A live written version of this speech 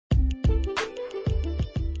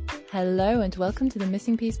Hello and welcome to the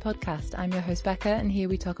Missing Piece podcast. I'm your host Becca, and here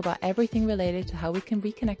we talk about everything related to how we can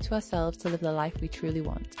reconnect to ourselves to live the life we truly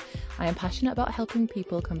want. I am passionate about helping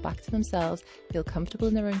people come back to themselves, feel comfortable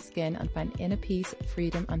in their own skin, and find inner peace,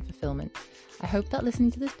 freedom and fulfillment. I hope that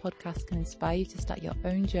listening to this podcast can inspire you to start your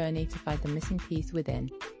own journey to find the missing piece within.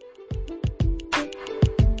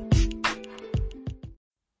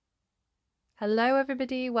 Hello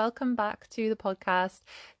everybody, welcome back to the podcast.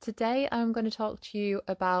 Today I'm going to talk to you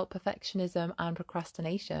about perfectionism and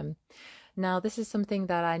procrastination. Now this is something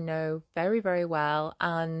that I know very, very well,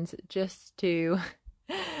 and just to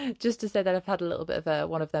say that I've had a little bit of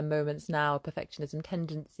one of them moments now, a perfectionism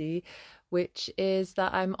tendency, which is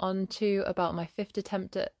that I'm on to about my 5th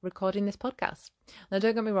attempt at recording this podcast. Now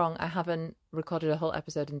don't get me wrong, I haven't recorded a whole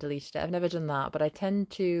episode and deleted it. I've never done that, but I tend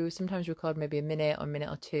to sometimes record maybe a minute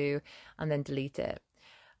or two and then delete it.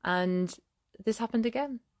 And this happened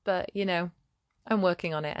again, but I'm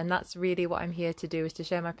working on it, and that's really what I'm here to do, is to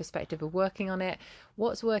share my perspective of working on it,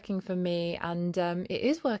 what's working for me, and it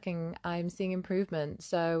is working. I'm seeing improvement.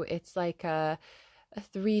 So it's like a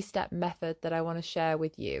 3-step method that I want to share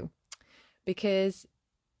with you, because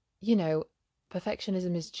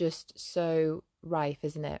perfectionism is just so rife,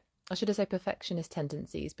 isn't it? Or should I say perfectionist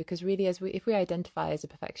tendencies, because really if we identify as a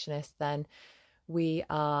perfectionist, then we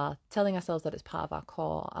are telling ourselves that it's part of our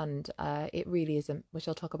core, and it really isn't, which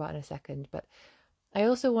I'll talk about in a second. But I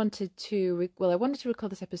also wanted to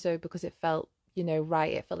record this episode because it felt,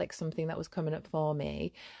 right. It felt like something that was coming up for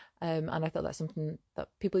me, and I thought that's something that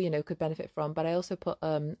people, could benefit from. But I also put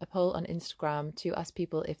a poll on Instagram to ask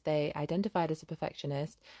people if they identified as a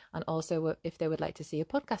perfectionist, and also if they would like to see a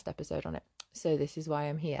podcast episode on it. So this is why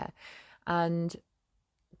I'm here. And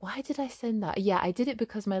why did I send that? Yeah, I did it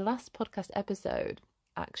because my last podcast episode,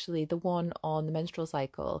 actually the one on the menstrual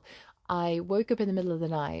cycle, I woke up in the middle of the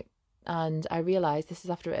night and I realised, this is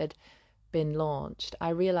after it had been launched, I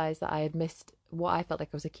realised that I had missed what I felt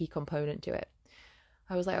like was a key component to it.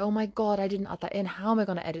 I was like, oh my God, I didn't add that in. How am I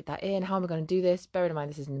going to edit that in? How am I going to do this? Bearing in mind,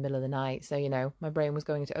 this is in the middle of the night. So, my brain was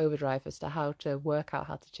going into overdrive as to how to work out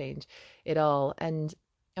how to change it all. And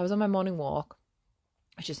I was on my morning walk,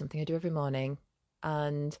 which is something I do every morning.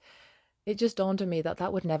 And it just dawned on me that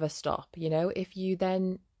that would never stop. If you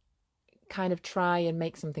then kind of try and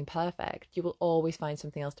make something perfect, you will always find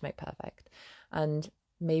something else to make perfect. And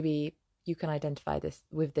maybe you can identify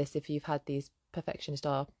with this if you've had these perfectionist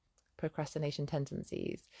or procrastination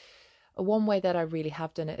tendencies. One way that I really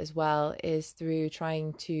have done it as well is through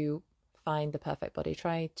trying to find the perfect body,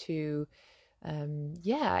 try to,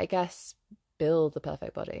 build the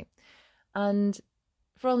perfect body. And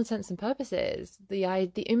for all intents and purposes, the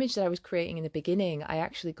image that I was creating in the beginning, I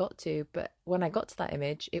actually got to, but when I got to that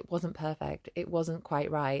image, it wasn't perfect. It wasn't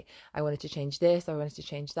quite right. I wanted to change this, I wanted to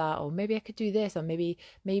change that, or maybe I could do this, or maybe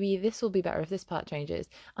this will be better if this part changes.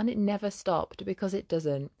 And it never stopped, because it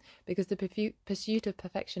doesn't. Because the pursuit of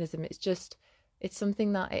perfectionism, it's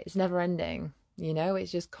something that it's never ending.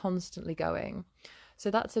 It's just constantly going.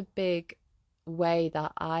 So that's a big way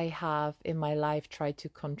that I have in my life tried to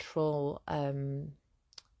control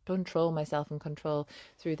myself and control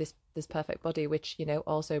through this perfect body, which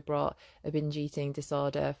also brought a binge eating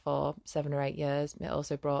disorder for 7 or 8 years. It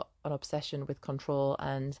also brought an obsession with control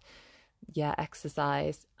and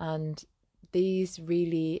exercise, and these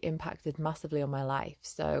really impacted massively on my life.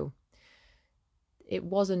 So it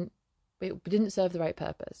didn't serve the right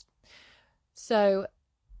purpose. So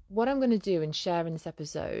what I'm going to do and share in this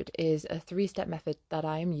episode is a 3-step method that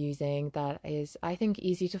I am using that is, I think,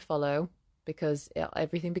 easy to follow, because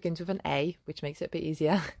everything begins with an A, which makes it a bit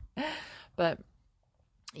easier. But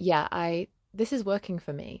this is working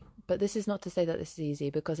for me. But this is not to say that this is easy,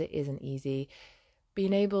 because it isn't easy.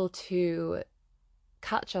 Being able to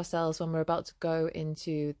catch ourselves when we're about to go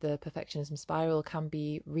into the perfectionism spiral can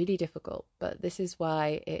be really difficult. But this is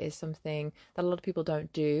why it is something that a lot of people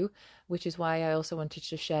don't do, which is why I also wanted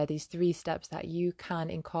to share these 3 steps that you can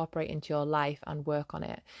incorporate into your life and work on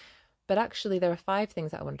it. But actually, there are 5 things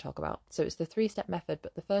that I want to talk about. So it's the 3-step method.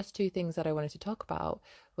 But the first 2 things that I wanted to talk about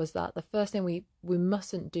was that the first thing we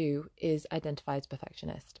mustn't do is identify as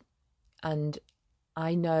perfectionist. And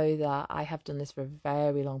I know that I have done this for a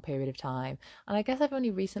very long period of time. And I guess I've only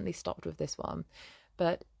recently stopped with this one.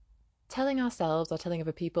 But telling ourselves or telling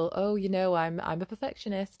other people, oh, I'm a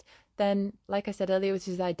perfectionist, then, like I said earlier, which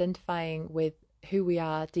is identifying with who we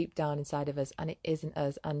are deep down inside of us, and it isn't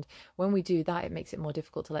us. And when we do that, it makes it more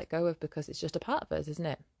difficult to let go of, because it's just a part of us, isn't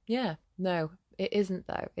it? Yeah, no, it isn't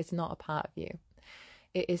though. It's not a part of you.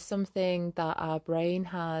 It is something that our brain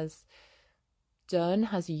has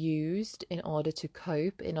used in order to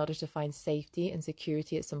cope, in order to find safety and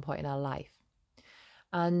security at some point in our life.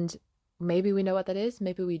 And maybe we know what that is,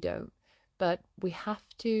 maybe we don't. But we have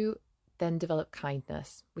to then develop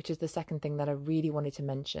kindness, which is the second thing that I really wanted to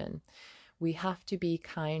mention. We have to be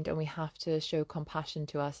kind and we have to show compassion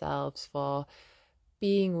to ourselves for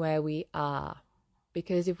being where we are.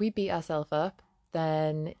 Because if we beat ourselves up,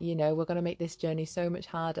 then, we're going to make this journey so much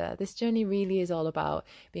harder. This journey really is all about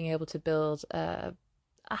being able to build a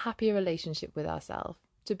happier relationship with ourselves,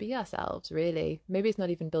 to be ourselves, really. Maybe it's not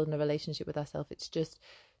even building a relationship with ourselves, it's just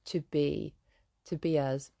to be,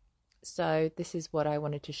 us. So this is what I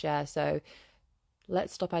wanted to share. So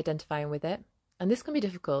let's stop identifying with it. And this can be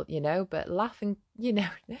difficult, but laughing,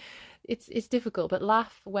 it's difficult, but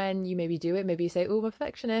laugh when you maybe do it. Maybe you say, oh, I'm a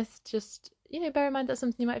perfectionist. Just, bear in mind that's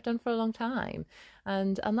something you might have done for a long time.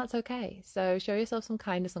 And that's okay. So show yourself some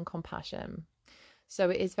kindness and compassion. So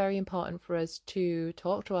it is very important for us to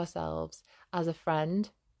talk to ourselves as a friend,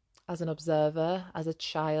 as an observer, as a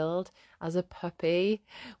child, as a puppy,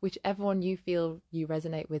 whichever one you feel you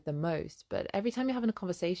resonate with the most. But every time you're having a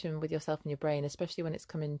conversation with yourself and your brain, especially when it's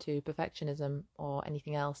coming to perfectionism or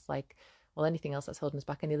anything else anything else that's holding us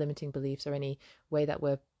back, any limiting beliefs or any way that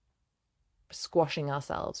we're squashing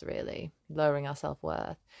ourselves, really, lowering our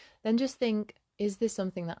self-worth, then just think, is this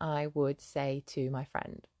something that I would say to my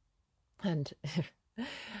friend? And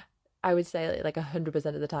I would say like 100%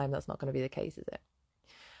 of the time that's not going to be the case, is it?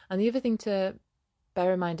 And the other thing to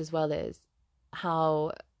bear in mind as well is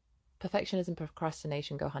how perfectionism and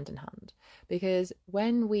procrastination go hand in hand. Because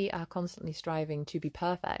when we are constantly striving to be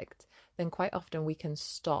perfect, then quite often we can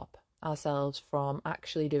stop ourselves from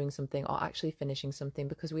actually doing something or actually finishing something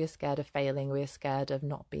because we are scared of failing, we are scared of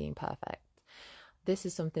not being perfect. This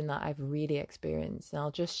is something that I've really experienced, and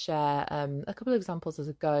I'll just share a couple of examples as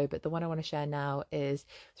a go, but the one I want to share now is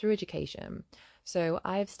through education. So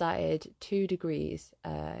I've started 2 degrees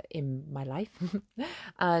in my life,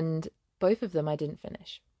 and both of them I didn't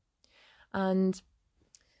finish. And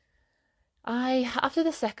after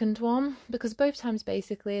the second one, because both times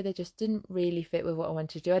basically they just didn't really fit with what I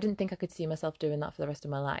wanted to do. I didn't think I could see myself doing that for the rest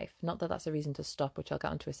of my life. Not that that's a reason to stop, which I'll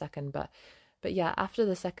get onto a second, but yeah, after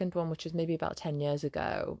the second one, which was maybe about 10 years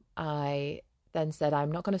ago, I then said,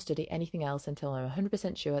 I'm not going to study anything else until I'm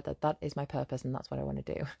 100% sure that that is my purpose and that's what I want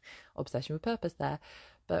to do. Obsession with purpose there.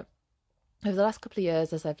 But over the last couple of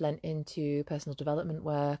years, as I've lent into personal development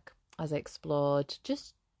work, as I explored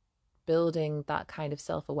just building that kind of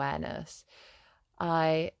self-awareness,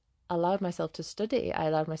 I allowed myself to study. I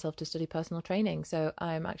allowed myself to study personal training. So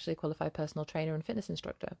I'm actually a qualified personal trainer and fitness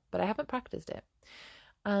instructor, but I haven't practiced it.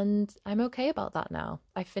 And I'm okay about that now.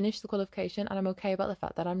 I finished the qualification and I'm okay about the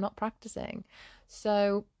fact that I'm not practicing.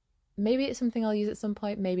 So maybe it's something I'll use at some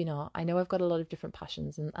point, maybe not. I know I've got a lot of different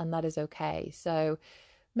passions and that is okay. So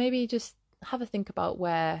maybe just have a think about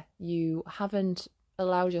where you haven't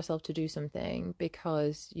allowed yourself to do something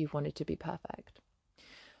because you've wanted to be perfect.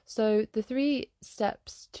 So the 3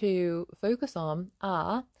 steps to focus on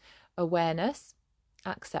are awareness,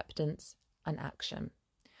 acceptance, and action.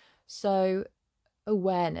 So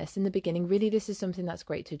awareness in the beginning, really this is something that's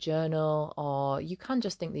great to journal, or you can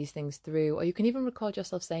just think these things through, or you can even record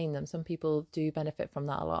yourself saying them. Some people do benefit from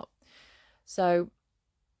that a lot. So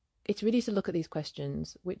it's really to look at these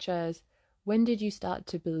questions, which is, when did you start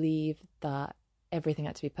to believe that everything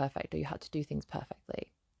had to be perfect or you had to do things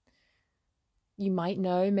perfectly? You might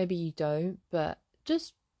know, maybe you don't, but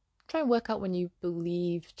just try and work out when you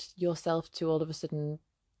believed yourself to all of a sudden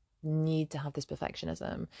need to have this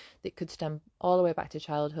perfectionism that could stem all the way back to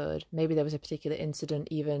childhood. Maybe there was a particular incident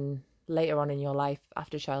even later on in your life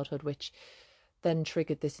after childhood which then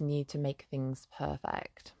triggered this need to make things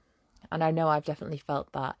perfect. And I know I've definitely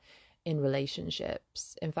felt that in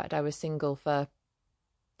relationships. In fact, I was single for,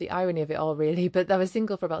 the irony of it all really, but I was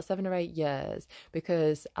single for about 7 or 8 years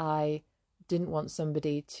because I didn't want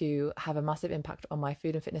somebody to have a massive impact on my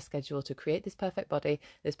food and fitness schedule to create this perfect body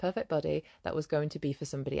that was going to be for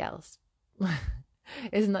somebody else.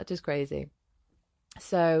 Isn't that just crazy?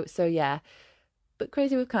 So yeah, but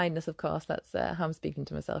crazy with kindness, of course. That's how I'm speaking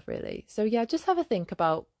to myself, really. So yeah, just have a think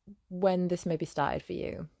about when this maybe started for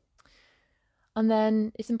you. And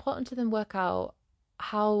then it's important to then work out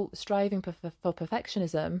how striving for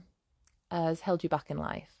perfectionism has held you back in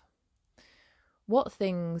life. What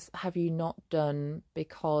things have you not done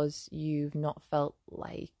because you've not felt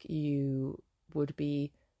like you would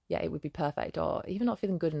be, it would be perfect, or even not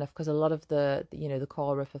feeling good enough? Because a lot of the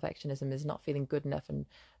core of perfectionism is not feeling good enough and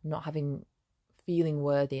not feeling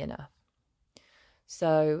worthy enough.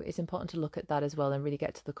 So it's important to look at that as well and really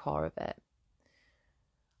get to the core of it.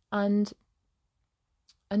 And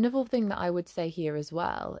another thing that I would say here as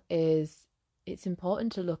well is it's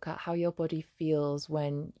important to look at how your body feels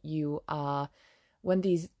when you are when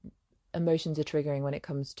these emotions are triggering when it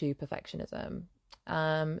comes to perfectionism.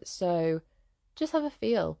 So just have a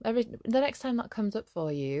feel. The next time that comes up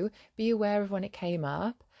for you, be aware of when it came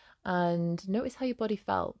up and notice how your body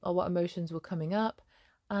felt or what emotions were coming up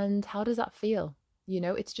and how does that feel?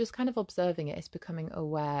 It's just kind of observing it. It's becoming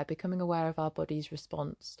aware of our body's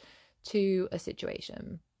response to a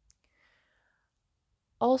situation.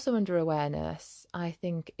 Also, under awareness, I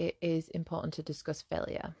think it is important to discuss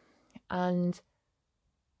failure. And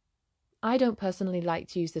I don't personally like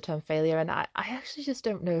to use the term failure, and I actually just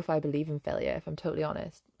don't know if I believe in failure, if I'm totally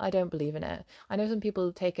honest. I don't believe in it. I know some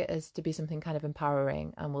people take it as to be something kind of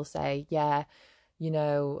empowering and will say, yeah,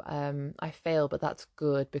 I fail, but that's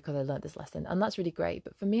good because I learned this lesson. And that's really great.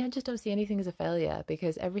 But for me, I just don't see anything as a failure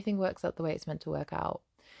because everything works out the way it's meant to work out.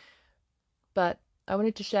 But I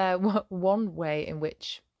wanted to share one way in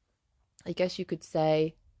which I guess you could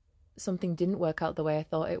say something didn't work out the way I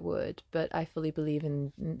thought it would, but I fully believe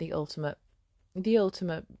in the ultimate,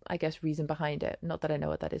 I guess, reason behind it. Not that I know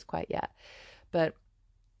what that is quite yet. But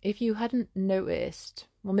if you hadn't noticed,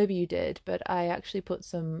 well, maybe you did, but I actually put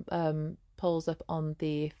some polls up on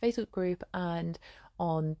the Facebook group and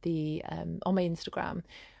on my Instagram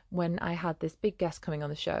when I had this big guest coming on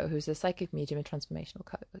the show who's a psychic medium and transformational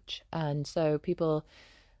coach. And so people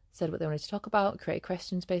said what they wanted to talk about, create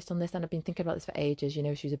questions based on this, and I've been thinking about this for ages. She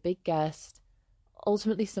was a big guest,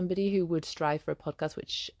 ultimately somebody who would strive for a podcast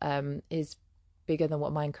which is bigger than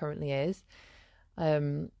what mine currently is.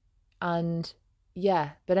 And yeah,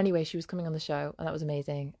 but anyway, she was coming on the show and that was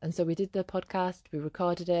amazing. And so we did the podcast, we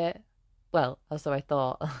recorded it. Well, so I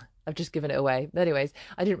thought. I've just given it away. But anyways,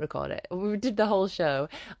 I didn't record it. We did the whole show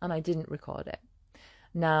and I didn't record it.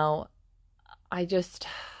 Now, I just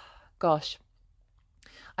kind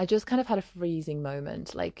of had a freezing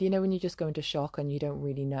moment. Like, when you just go into shock and you don't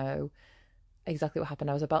really know exactly what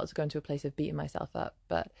happened. I was about to go into a place of beating myself up,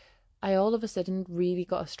 but I all of a sudden really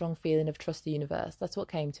got a strong feeling of trust the universe. That's what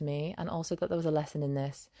came to me. And also that there was a lesson in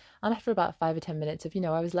this. And after about 5 or 10 minutes of,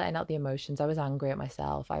 I was letting out the emotions. I was angry at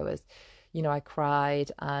myself. I was, I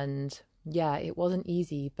cried and yeah, it wasn't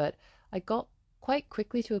easy, but I got quite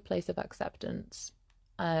quickly to a place of acceptance,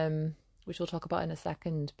 which we'll talk about in a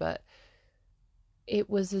second. But it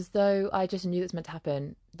was as though I just knew this meant to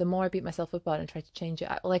happen. The more I beat myself up about it and tried to change it,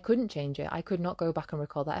 I couldn't change it. I could not go back and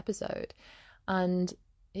record that episode. And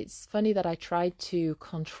it's funny that I tried to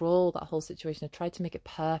control that whole situation. I tried to make it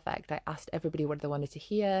perfect. I asked everybody what they wanted to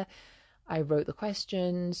hear. I wrote the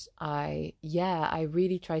questions. I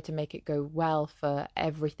really tried to make it go well for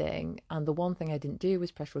everything. And the one thing I didn't do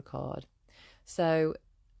was press record. So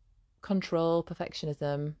control,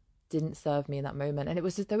 perfectionism didn't serve me in that moment. And it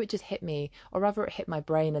was as though it just hit me, or rather it hit my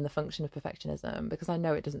brain and the function of perfectionism, because I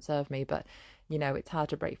know it doesn't serve me, but it's hard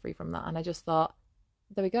to break free from that. And I just thought,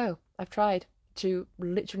 there we go. I've tried to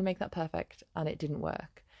literally make that perfect and it didn't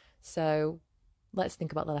work. So let's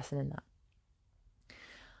think about the lesson in that.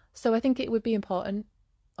 So I think it would be important,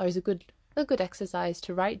 or is a good exercise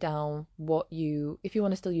to write down if you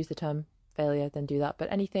want to still use the term failure, then do that.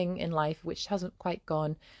 But anything in life which hasn't quite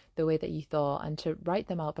gone the way that you thought, and to write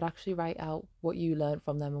them out, but actually write out what you learned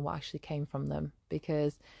from them and what actually came from them.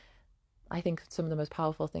 Because I think some of the most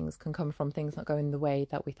powerful things can come from things not going the way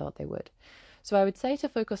that we thought they would. So I would say to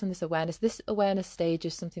focus on this awareness. This awareness stage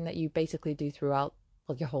is something that you basically do throughout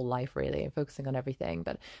your whole life, really, and focusing on everything.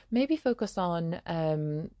 But maybe focus on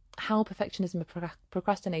how perfectionism and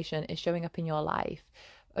procrastination is showing up in your life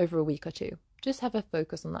over a week or two. Just have a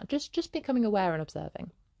focus on that. Just becoming aware and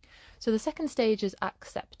observing. So the second stage is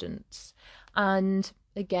acceptance. And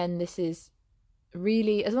again, this is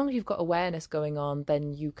really, as long as you've got awareness going on,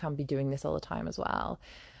 then you can be doing this all the time as well.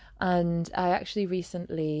 And I actually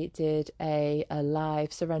recently did a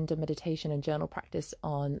live surrender meditation and journal practice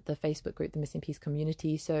on the Facebook group, the Missing Piece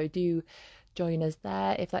Community. So do join us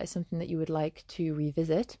there if that is something that you would like to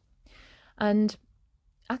revisit. And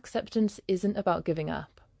acceptance isn't about giving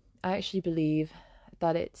up. I actually believe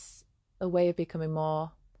that it's a way of becoming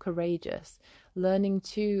more courageous, learning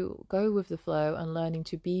to go with the flow and learning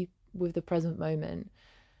to be with the present moment.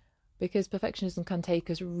 Because perfectionism can take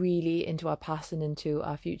us really into our past and into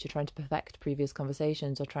our future, trying to perfect previous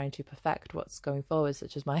conversations or trying to perfect what's going forward,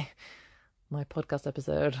 such as my podcast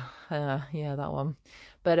episode. Yeah, that one.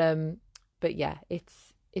 But yeah,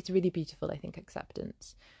 it's really beautiful, I think,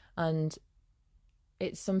 acceptance. And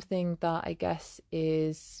it's something that I guess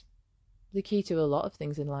is the key to a lot of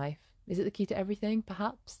things in life. Is it the key to everything?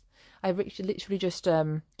 Perhaps. I've literally just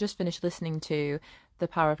finished listening to The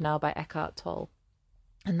Power of Now by Eckhart Tolle.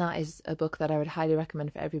 And that is a book that I would highly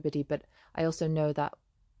recommend for everybody. But I also know that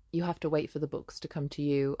you have to wait for the books to come to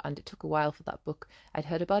you. And it took a while for that book. I'd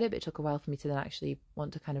heard about it, but it took a while for me to then actually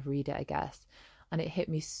want to kind of read it, I guess. And it hit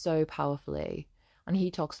me so powerfully. And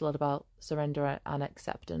he talks a lot about surrender and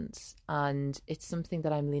acceptance. And it's something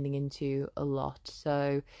that I'm leaning into a lot.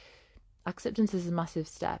 So acceptance is a massive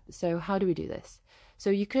step. So how do we do this? So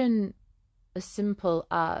you can, as simple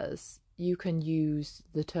as you can use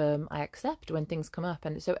the term I accept when things come up.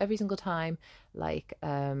 And so every single time, like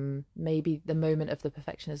maybe the moment of the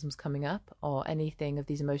perfectionism's coming up or anything of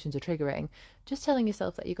these emotions are triggering, just telling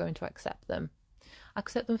yourself that you're going to accept them.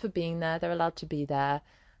 Accept them for being there. They're allowed to be there.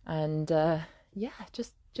 And yeah,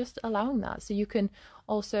 just allowing that. So you can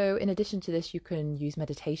also, in addition to this, you can use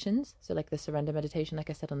meditations. So like the surrender meditation,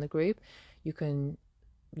 like I said on the group, you can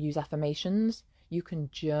use affirmations, you can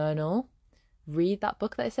journal, read that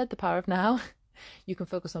book that I said, The Power of Now. You can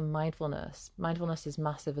focus on mindfulness. Mindfulness is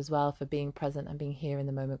massive as well for being present and being here in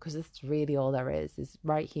the moment, because that's really all there is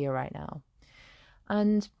right here, right now.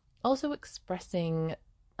 And also expressing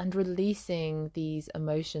and releasing these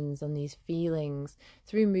emotions and these feelings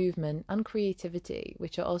through movement and creativity,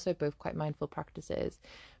 which are also both quite mindful practices,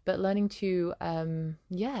 but learning to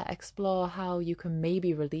explore how you can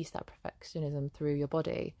maybe release that perfectionism through your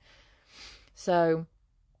body. So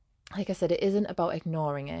like I said, it isn't about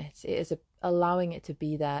ignoring it. It is allowing it to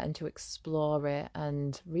be there and to explore it,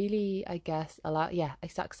 and really, I guess,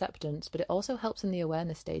 it's acceptance, but it also helps in the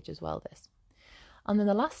awareness stage as well, this. And then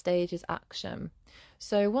the last stage is action.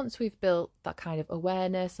 So once we've built that kind of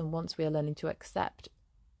awareness and once we are learning to accept,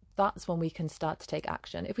 that's when we can start to take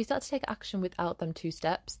action. If we start to take action without them 2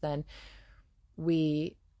 steps, then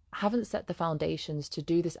we haven't set the foundations to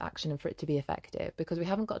do this action and for it to be effective, because we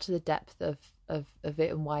haven't got to the depth of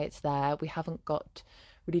it and why it's there. We haven't got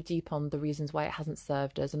really deep on the reasons why it hasn't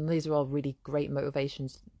served us. And these are all really great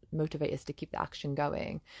motivators to keep the action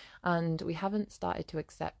going. And we haven't started to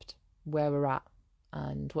accept where we're at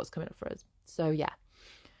and what's coming up for us. So yeah,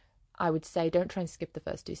 I would say don't try and skip the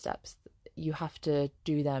first 2 steps. You have to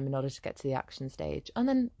do them in order to get to the action stage. And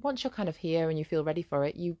then once you're kind of here and you feel ready for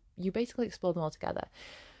it, you basically explore them all together.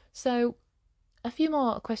 So a few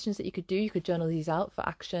more questions that you could do, you could journal these out for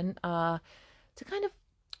action, to kind of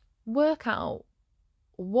work out,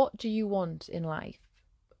 what do you want in life,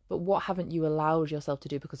 but what haven't you allowed yourself to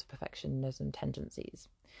do because of perfectionism tendencies?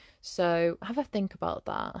 So have a think about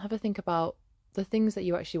that. Have a think about the things that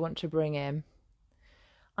you actually want to bring in,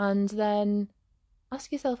 and then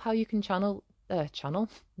ask yourself how you can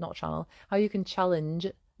how you can challenge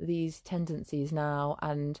these tendencies now,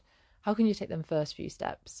 and how can you take them first few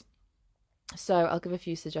steps. So I'll give a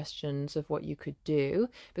few suggestions of what you could do,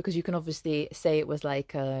 because you can obviously say it was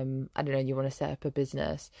like, I don't know, you want to set up a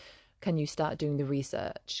business. Can you start doing the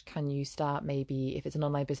research? Can you start, maybe if it's an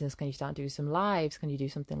online business, can you start doing some lives? Can you do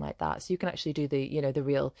something like that? So you can actually do the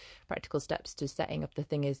real practical steps to setting up the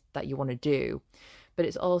thing is that you want to do. But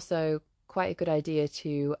it's also quite a good idea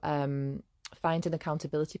to find an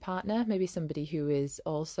accountability partner, maybe somebody who is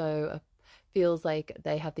also feels like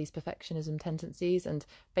they have these perfectionism tendencies. And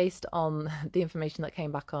based on the information that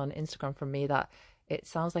came back on Instagram from me, that it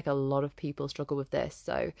sounds like a lot of people struggle with this.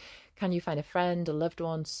 So can you find a friend, a loved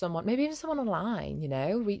one, someone, maybe even someone online,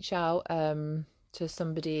 reach out to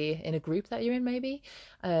somebody in a group that you're in maybe,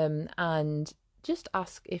 and just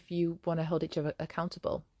ask if you want to hold each other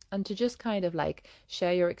accountable, and to just kind of like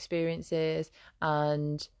share your experiences,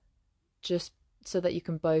 and just so that you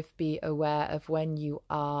can both be aware of when you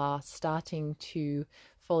are starting to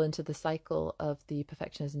fall into the cycle of the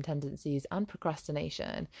perfectionism tendencies and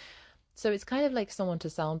procrastination. So it's kind of like someone to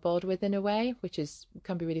soundboard with in a way, which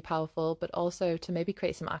can be really powerful, but also to maybe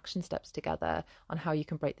create some action steps together on how you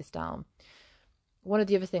can break this down. One of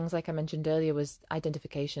the other things, like I mentioned earlier, was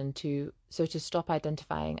identification, to stop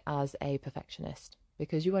identifying as a perfectionist,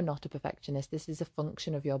 because you are not a perfectionist. This is a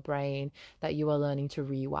function of your brain that you are learning to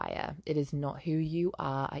rewire. It is not who you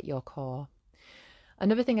are at your core.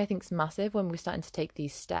 Another thing I think is massive when we're starting to take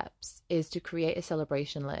these steps is to create a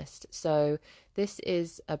celebration list. So this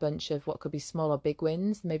is a bunch of what could be small or big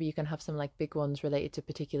wins. Maybe you can have some like big ones related to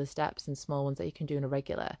particular steps and small ones that you can do in a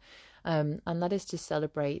regular. And that is to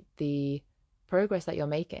celebrate the progress that you're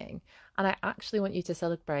making. And I actually want you to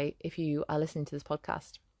celebrate if you are listening to this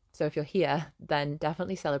podcast. So if you're here, then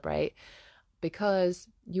definitely celebrate, because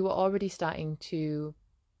you are already starting to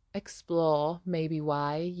explore maybe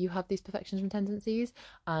why you have these perfectionism tendencies,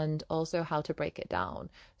 and also how to break it down.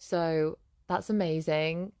 So that's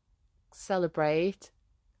amazing. Celebrate.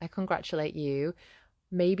 I congratulate you.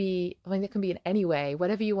 Maybe, I mean, it can be in any way,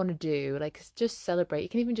 whatever you want to do, like just celebrate. You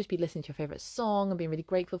can even just be listening to your favorite song and being really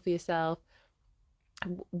grateful for yourself.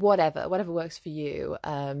 whatever works for you.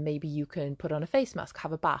 Maybe you can put on a face mask,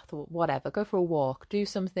 have a bath, or whatever, go for a walk, do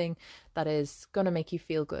something that is going to make you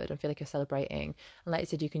feel good and feel like you're celebrating. And like I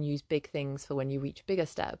said, you can use big things for when you reach bigger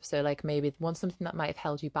steps. So like maybe want something that might have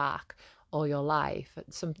held you back all your life,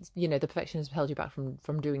 some, the perfectionism held you back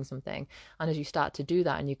from doing something, and as you start to do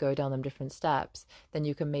that and you go down them different steps, then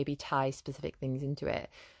you can maybe tie specific things into it.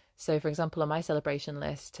 So for example, on my celebration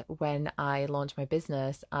list, when I launch my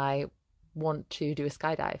business, I want to do a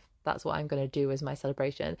skydive. That's what I'm going to do as my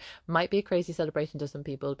celebration. Might be a crazy celebration to some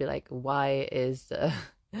people. Be like, why is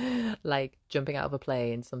like jumping out of a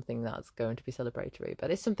plane something that's going to be celebratory? But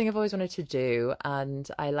it's something I've always wanted to do, and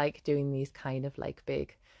I like doing these kind of like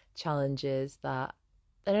big challenges that,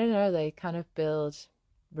 I don't know, they kind of build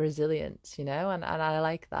resilience, and I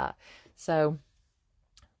like that. So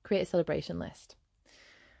create a celebration list.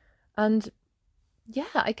 And yeah,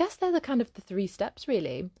 I guess they're the three steps,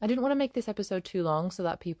 really. I didn't want to make this episode too long so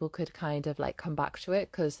that people could kind of like come back to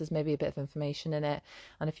it, because there's maybe a bit of information in it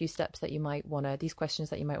and a few steps that you might want to, these questions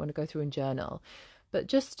that you might want to go through and journal. But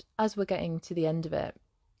just as we're getting to the end of it,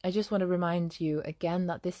 I just want to remind you again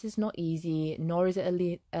that this is not easy, nor is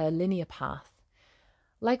it a linear path.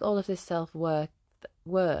 Like all of this self-work,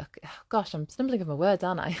 gosh, I'm stumbling over my words,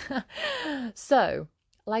 aren't I? So,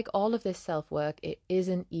 like all of this self-work, it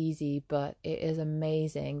isn't easy, but it is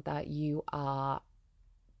amazing that you are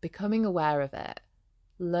becoming aware of it,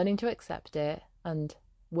 learning to accept it, and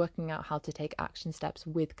working out how to take action steps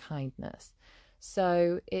with kindness.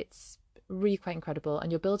 So it's really quite incredible,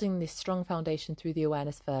 and you're building this strong foundation through the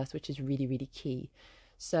awareness first, which is really, really key.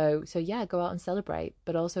 So yeah, go out and celebrate,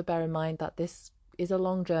 but also bear in mind that this is a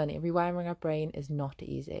long journey. Rewiring our brain is not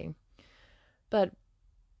easy, but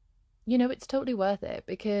it's totally worth it,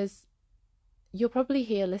 because you're probably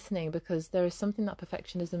here listening because there is something that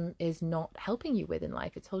perfectionism is not helping you with in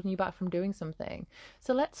life. It's holding you back from doing something.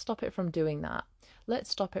 So let's stop it from doing that. Let's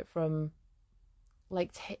stop it from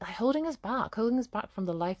holding us back from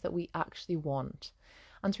the life that we actually want.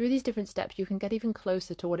 And through these different steps, you can get even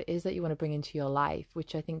closer to what it is that you want to bring into your life,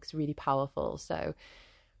 which I think is really powerful. So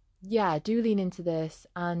yeah, do lean into this,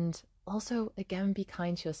 and also, again, be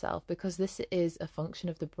kind to yourself, because this is a function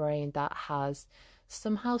of the brain that has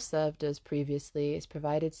somehow served us previously. It's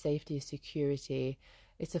provided safety, security.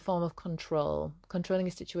 It's a form of controlling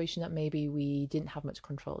a situation that maybe we didn't have much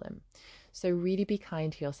control in. So really be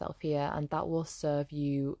kind to yourself here, and that will serve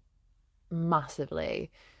you massively.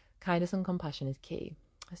 Kindness and compassion is key.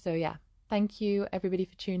 So yeah, thank you everybody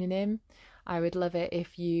for tuning in. I would love it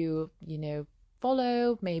if you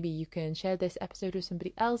follow. Maybe you can share this episode with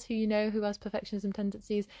somebody else who who has perfectionism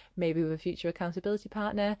tendencies, maybe with a future accountability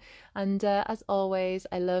partner. And as always,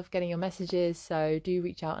 I love getting your messages, so do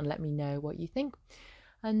reach out and let me know what you think.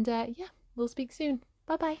 And yeah, we'll speak soon.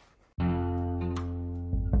 Bye bye.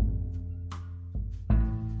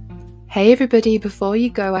 Hey everybody, before you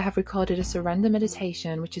go, I have recorded a surrender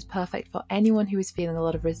meditation, which is perfect for anyone who is feeling a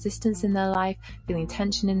lot of resistance in their life, feeling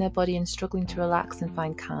tension in their body and struggling to relax and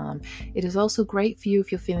find calm. It is also great for you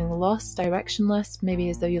if you're feeling lost, directionless, maybe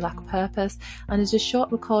as though you lack purpose, and it's a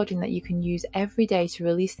short recording that you can use every day to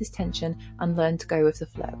release this tension and learn to go with the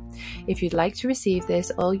flow. If you'd like to receive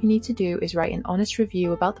this, all you need to do is write an honest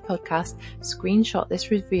review about the podcast, screenshot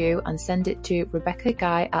this review and send it to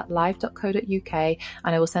rebeccaguy@live.co.uk, and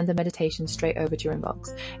I will send a meditation straight over to your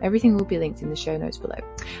inbox. Everything will be linked in the show notes below.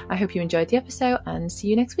 I hope you enjoyed the episode, and see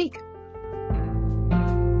you next week.